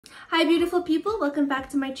Hi beautiful people, welcome back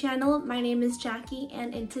to my channel. My name is Jackie,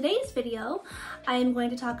 and in today's video I am going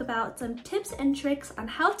to talk about some tips and tricks on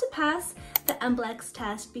how to pass the MBLEX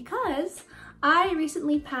test, because I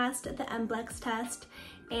recently passed the MBLEX test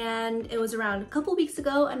and it was around a couple weeks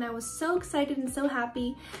ago and I was so excited and so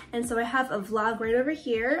happy. And so I have a vlog right over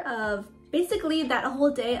here of basically that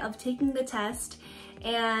whole day of taking the test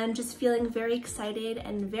and just feeling very excited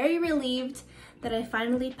and very relieved that I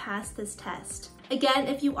finally passed this test. Again,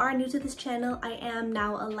 if you are new to this channel, I am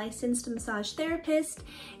now a licensed massage therapist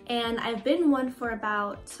and I've been one for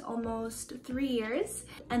about almost 3 years.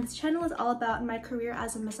 And this channel is all about my career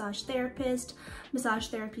as a massage therapist, massage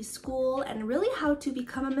therapy school, and really how to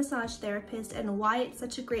become a massage therapist and why it's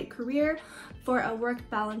such a great career for a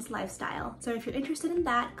work-balanced lifestyle. So if you're interested in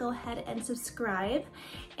that, go ahead and subscribe.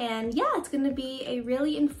 And yeah, it's gonna be a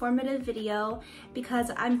really informative video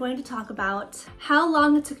because I'm going to talk about how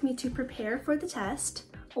long it took me to prepare for the test,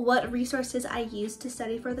 what resources I used to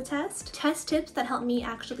study for the test tips that helped me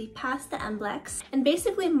actually pass the MBLEX, and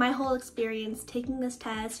basically my whole experience taking this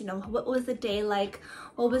test. You know, what was the day like,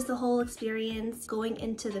 what was the whole experience going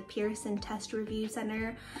into the Pearson Test Review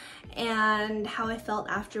Center, and how I felt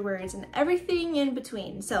afterwards, and everything in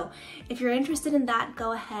between. So if you're interested in that,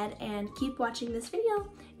 go ahead and keep watching this video,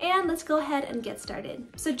 and let's go ahead and get started.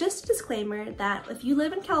 So just a disclaimer that if you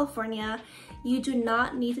live in California, you do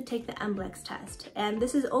not need to take the MBLEX test. And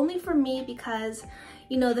this is only for me because,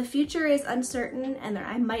 you know, the future is uncertain and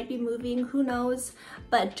I might be moving, who knows.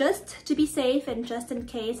 But just to be safe and just in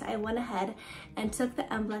case, I went ahead and took the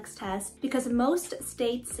MBLEX test because most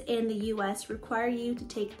states in the US require you to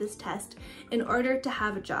take this test in order to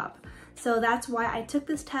have a job. So that's why I took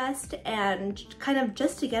this test, and kind of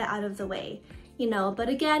just to get it out of the way. You know, but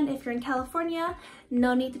again, if you're in California,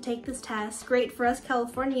 no need to take this test. Great for us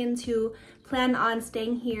Californians who plan on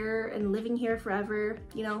staying here and living here forever.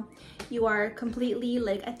 You know, you are completely,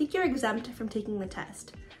 like, I think you're exempt from taking the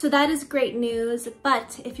test. So that is great news.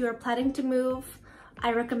 But if you are planning to move,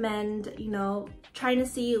 I recommend, you know, trying to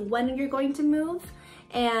see when you're going to move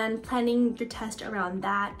and planning your test around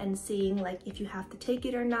that and seeing like if you have to take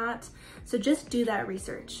it or not. So just do that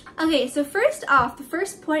research. Okay, so first off, the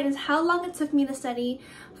first point is how long it took me to study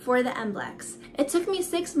for the MBLEX. It took me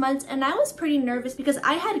 6 months, and I was pretty nervous because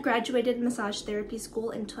I had graduated massage therapy school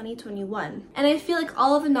in 2021. And I feel like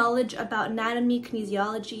all of the knowledge about anatomy,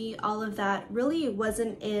 kinesiology, all of that really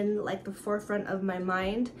wasn't in like the forefront of my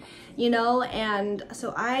mind, you know? And so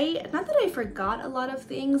not that I forgot a lot of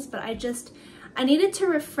things, but I needed to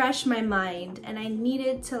refresh my mind, and I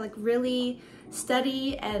needed to like really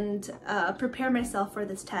study and prepare myself for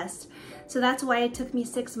this test. So that's why it took me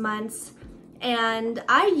 6 months. And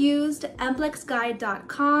I used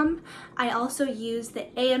MBLEXguide.com. I also used the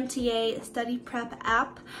AMTA Study Prep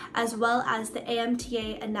app as well as the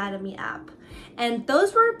AMTA Anatomy app. And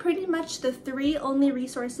those were pretty much the 3 only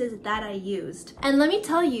resources that I used. And let me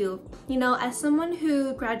tell you, you know, as someone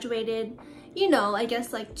who graduated, you know, I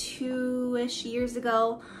guess like 2-ish years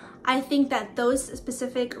ago, I think that those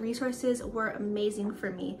specific resources were amazing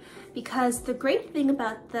for me, because the great thing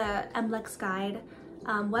about the MBLEX Guide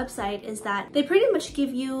website is that they pretty much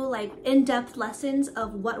give you like in-depth lessons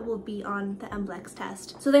of what will be on the MBLEX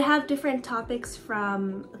test. So they have different topics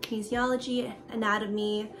from kinesiology,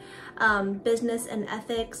 anatomy, business and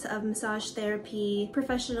ethics of massage therapy,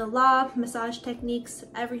 professional law, massage techniques,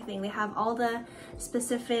 everything. They have all the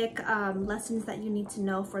specific lessons that you need to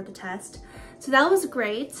know for the test. So that was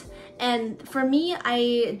great. And for me,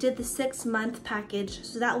 I did the 6-month package,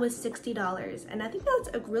 so that was $60. And I think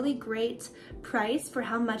that's a really great price for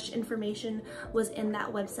how much information was in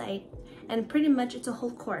that website. And pretty much it's a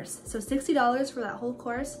whole course. So $60 for that whole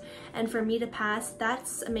course, and for me to pass,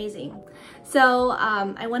 that's amazing. So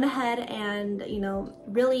I went ahead and, you know,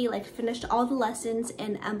 really like finished all the lessons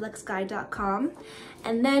in MBLEXguide.com.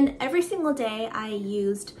 And then every single day I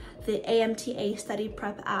used the AMTA Study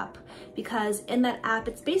Prep app, because in that app,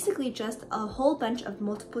 it's basically just a whole bunch of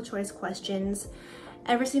multiple choice questions.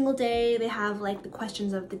 Every single day they have like the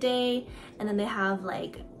questions of the day, and then they have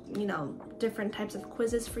like, you know, different types of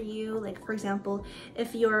quizzes for you. Like for example,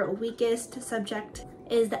 if your weakest subject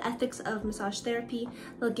is the ethics of massage therapy,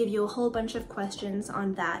 they'll give you a whole bunch of questions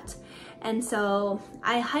on that. And so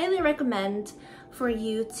I highly recommend for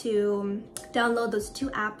you to download those 2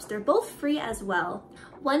 apps. They're both free as well.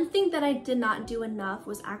 One thing that I did not do enough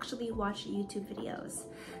was actually watch YouTube videos.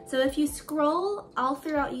 So if you scroll all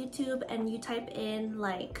throughout YouTube and you type in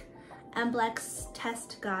like MBLEX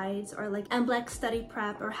test guides or like MBLEX study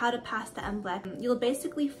prep or how to pass the MBLEX, you'll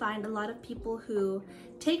basically find a lot of people who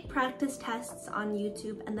take practice tests on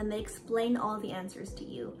YouTube and then they explain all the answers to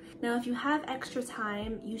you. Now, if you have extra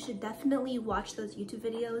time, you should definitely watch those YouTube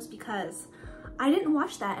videos, because I didn't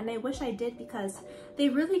watch that and I wish I did, because they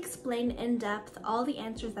really explain in depth all the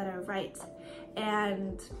answers that are right.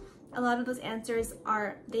 And a lot of those answers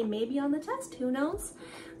they may be on the test, who knows?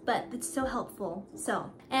 But it's so helpful.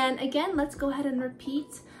 And again, let's go ahead and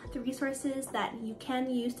repeat the resources that you can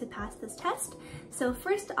use to pass this test. So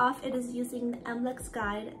first off, it is using the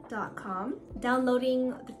mblexguide.com,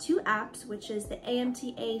 downloading the two apps, which is the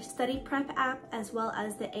AMTA Study Prep app as well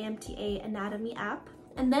as the AMTA Anatomy app,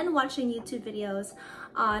 and then watching YouTube videos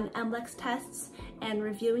on MBLEX tests and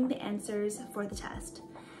reviewing the answers for the test.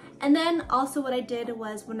 And then also what I did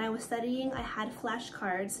was, when I was studying, I had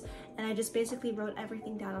flashcards and I just basically wrote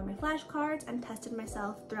everything down on my flashcards and tested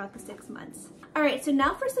myself throughout the 6 months. All right, so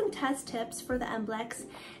now for some test tips for the MBLEX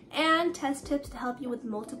and test tips to help you with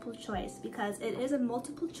multiple choice, because it is a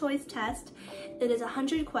multiple choice test. It is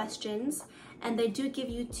 100 questions and they do give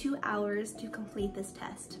you 2 hours to complete this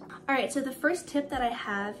test. All right, so the first tip that I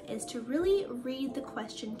have is to really read the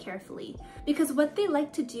question carefully, because what they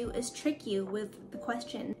like to do is trick you with the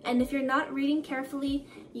question. And if you're not reading carefully,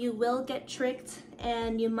 you will get tricked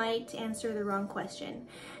and you might answer the wrong question.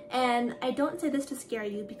 And I don't say this to scare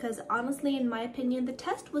you, because honestly, in my opinion, the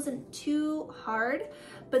test wasn't too hard,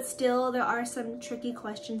 but still there are some tricky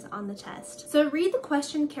questions on the test. So read the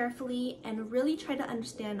question carefully and really try to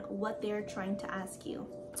understand what they're trying to ask you.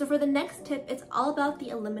 So for the next tip, it's all about the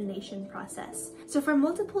elimination process. So for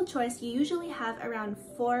multiple choice, you usually have around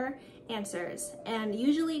 4 answers, and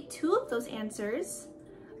usually 2 of those answers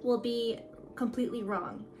will be completely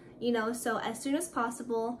wrong. So as soon as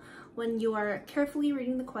possible, when you are carefully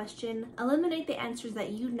reading the question, eliminate the answers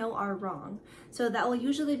that you know are wrong. So that will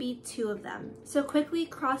usually be 2 of them. So quickly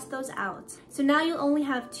cross those out. So now you only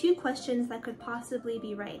have 2 questions that could possibly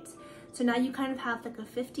be right. So now you kind of have like a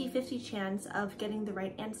 50-50 chance of getting the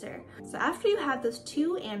right answer. So after you have those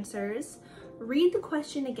 2 answers, read the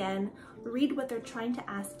question again, read what they're trying to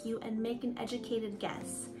ask you, and make an educated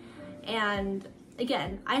guess. And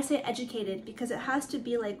again, I say educated because it has to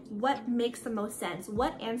be like what makes the most sense,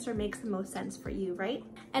 what answer makes the most sense for you, right?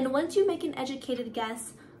 And once you make an educated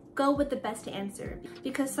guess, go with the best answer,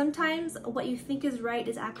 because sometimes what you think is right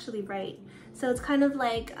is actually right. So it's kind of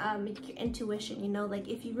like your intuition, like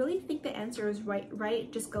if you really think the answer is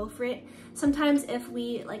right, just go for it. Sometimes if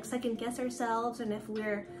we like second guess ourselves, and if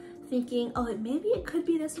we're thinking, oh, maybe it could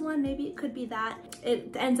be this one, maybe it could be that,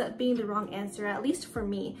 it ends up being the wrong answer, at least for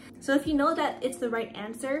me. So if you know that it's the right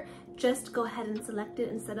answer, just go ahead and select it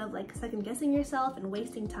instead of like second guessing yourself and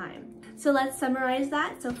wasting time. So let's summarize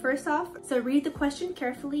that. So first off, read the question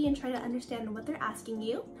carefully and try to understand what they're asking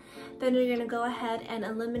you. Then you're gonna go ahead and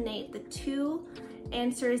eliminate the 2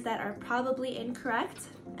 answers that are probably incorrect.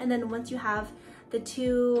 And then once you have the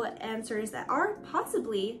 2 answers that are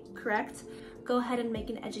possibly correct, go ahead and make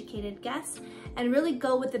an educated guess and really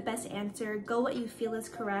go with the best answer. Go what you feel is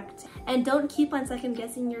correct, and don't keep on second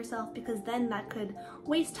guessing yourself, because then that could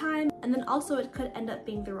waste time, and then also it could end up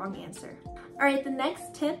being the wrong answer. All right, the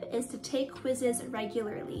next tip is to take quizzes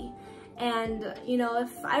regularly. And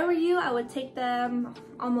if I were you, I would take them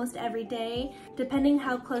almost every day, depending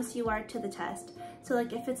how close you are to the test. So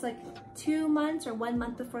like if it's like 2 months or 1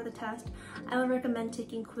 month before the test, I would recommend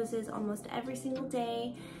taking quizzes almost every single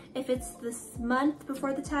day. If it's this month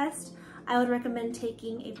before the test, I would recommend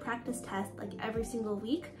taking a practice test like every single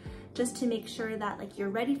week, just to make sure that like you're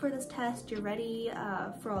ready for this test, you're ready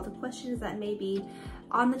for all the questions that may be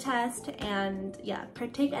on the test. And yeah,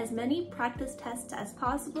 take as many practice tests as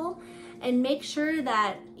possible and make sure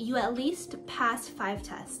that you at least pass 5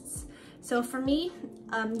 tests. So for me,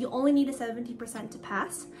 you only need a 70% to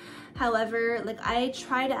pass. However, like I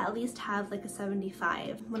try to at least have like a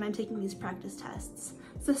 75 when I'm taking these practice tests.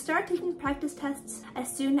 So start taking practice tests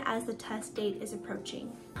as soon as the test date is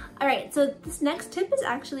approaching. All right, so this next tip is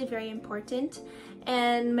actually very important,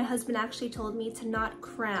 and my husband actually told me to not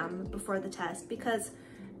cram before the test, because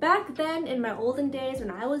back then in my olden days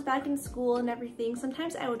when I was back in school and everything,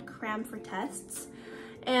 sometimes I would cram for tests.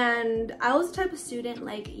 And I was the type of student,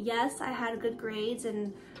 like, yes, I had good grades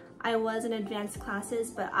and I was in advanced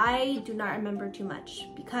classes, but I do not remember too much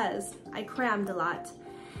because I crammed a lot.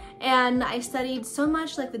 And I studied so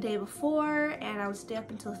much like the day before, and I would stay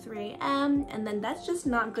up until 3 a.m. and then that's just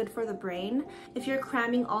not good for the brain. If you're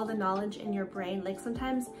cramming all the knowledge in your brain, like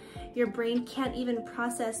sometimes your brain can't even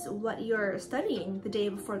process what you're studying the day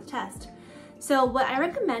before the test. So what I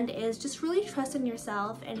recommend is just really trust in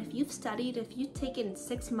yourself, and if you've studied, if you've taken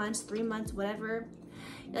 6 months, 3 months, whatever,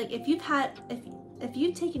 like if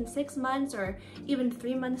you've taken 6 months or even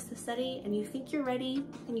 3 months to study and you think you're ready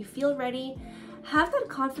and you feel ready, have that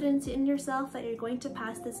confidence in yourself that you're going to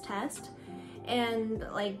pass this test. And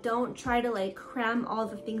like, don't try to like cram all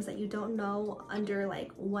the things that you don't know under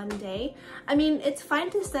like one day. I mean, it's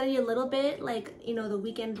fine to study a little bit, like, you know, the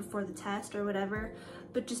weekend before the test or whatever,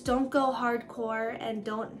 but just don't go hardcore and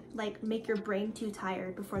don't like make your brain too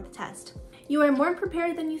tired before the test. You are more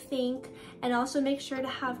prepared than you think, and also make sure to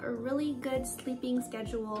have a really good sleeping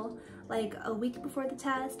schedule, like a week before the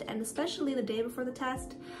test, and especially the day before the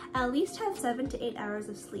test. At least have 7 to 8 hours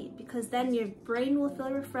of sleep, because then your brain will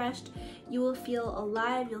feel refreshed, you will feel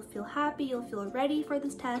alive, you'll feel happy, you'll feel ready for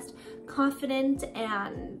this test, confident,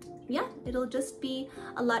 and yeah, it'll just be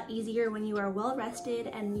a lot easier when you are well rested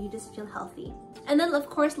and you just feel healthy. And then of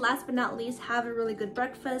course, last but not least, have a really good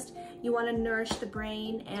breakfast. You want to nourish the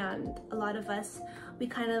brain, and a lot of us, we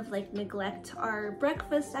kind of like neglect our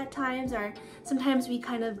breakfast at times, or sometimes we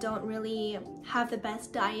kind of don't really have the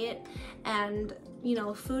best diet. And you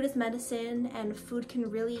know, food is medicine, and food can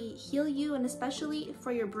really heal you, and especially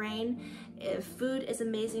for your brain, food is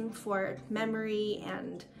amazing for memory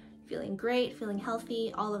and feeling great, feeling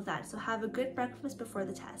healthy, all of that. So have a good breakfast before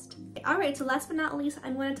the test. All right, so last but not least,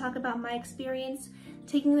 I'm going to talk about my experience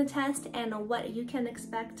taking the test and what you can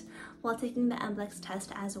expect while taking the MBLEX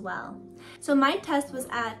test as well. So my test was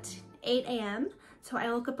at 8 a.m. So I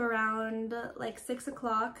woke up around like 6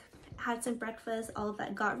 o'clock, had some breakfast, all of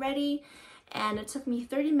that, got ready, and it took me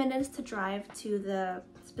 30 minutes to drive to the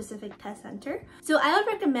specific test center. So I would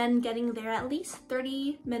recommend getting there at least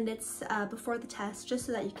 30 minutes before the test, just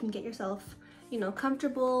so that you can get yourself, you know,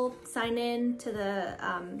 comfortable, sign in to the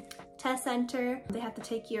test center. They have to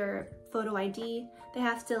take your photo ID. They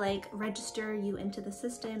have to like register you into the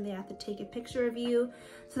system. They have to take a picture of you.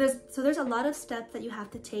 So there's a lot of steps that you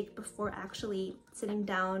have to take before actually sitting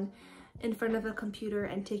down in front of a computer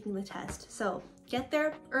and taking the test. So get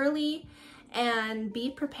there early and be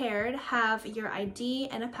prepared. Have your ID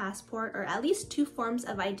and a passport, or at least 2 forms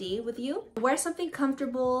of ID with you. Wear something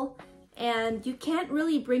comfortable, and you can't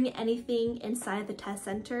really bring anything inside the test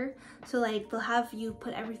center. So like, they'll have you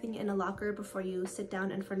put everything in a locker before you sit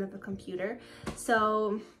down in front of a computer.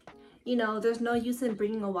 So, you know, there's no use in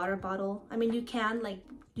bringing a water bottle. I mean, you can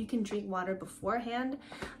drink water beforehand,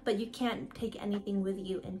 but you can't take anything with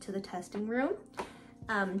you into the testing room,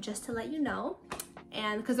 just to let you know.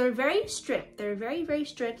 And because they're very strict, they're very, very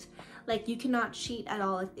strict. Like, you cannot cheat at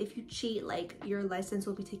all. If you cheat, like, your license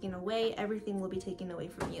will be taken away, everything will be taken away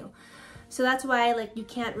from you. So that's why, like, you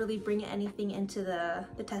can't really bring anything into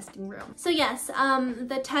the testing room. So yes,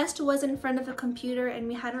 the test was in front of a computer, and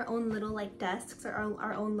we had our own little like desks, or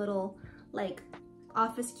our own little like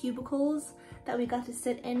office cubicles that we got to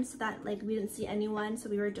sit in, so that like we didn't see anyone. So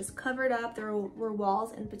we were just covered up. There were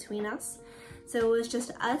walls in between us. So it was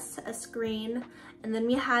just us, a screen, and then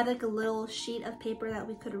we had like a little sheet of paper that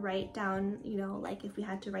we could write down, you know, like if we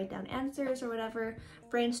had to write down answers or whatever,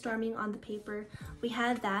 brainstorming on the paper, we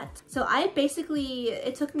had that. So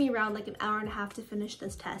it took me around like an hour and a half to finish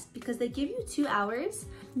this test, because they give you 2 hours.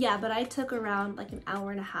 Yeah, but I took around like an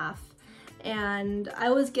hour and a half. And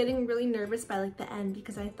I was getting really nervous by like the end,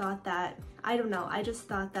 because I thought that, I don't know, I just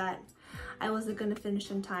thought that I wasn't gonna finish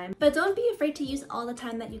in time. But don't be afraid to use all the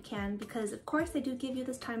time that you can, because of course they do give you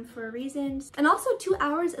this time for a reason. And also 2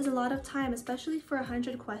 hours is a lot of time, especially for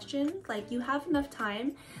 100 questions. Like, you have enough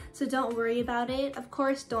time, so don't worry about it. Of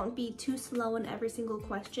course, don't be too slow in every single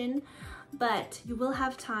question, but you will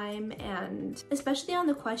have time, and especially on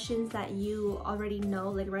the questions that you already know,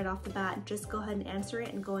 like right off the bat, just go ahead and answer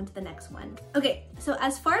it and go into the next one. Okay, so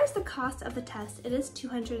as far as the cost of the test, it is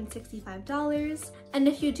 $265, and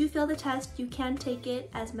if you do fail the test, you can take it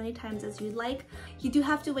as many times as you'd like. You do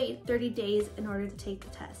have to wait 30 days in order to take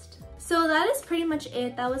the test. So that is pretty much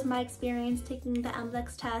it. That was my experience taking the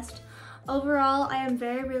MBLEX test. Overall, I am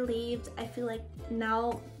very relieved. I feel like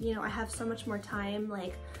now, you know, I have so much more time.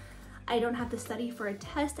 Like, I don't have to study for a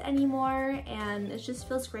test anymore, and it just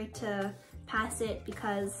feels great to pass it,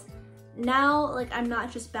 because now, like, I'm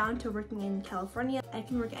not just bound to working in California. I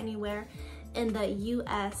can work anywhere in the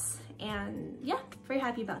US, and yeah, very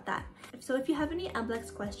happy about that. So if you have any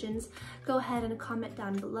MBLEX questions, go ahead and comment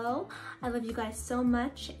down below. I love you guys so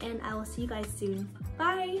much, and I will see you guys soon.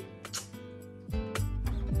 Bye!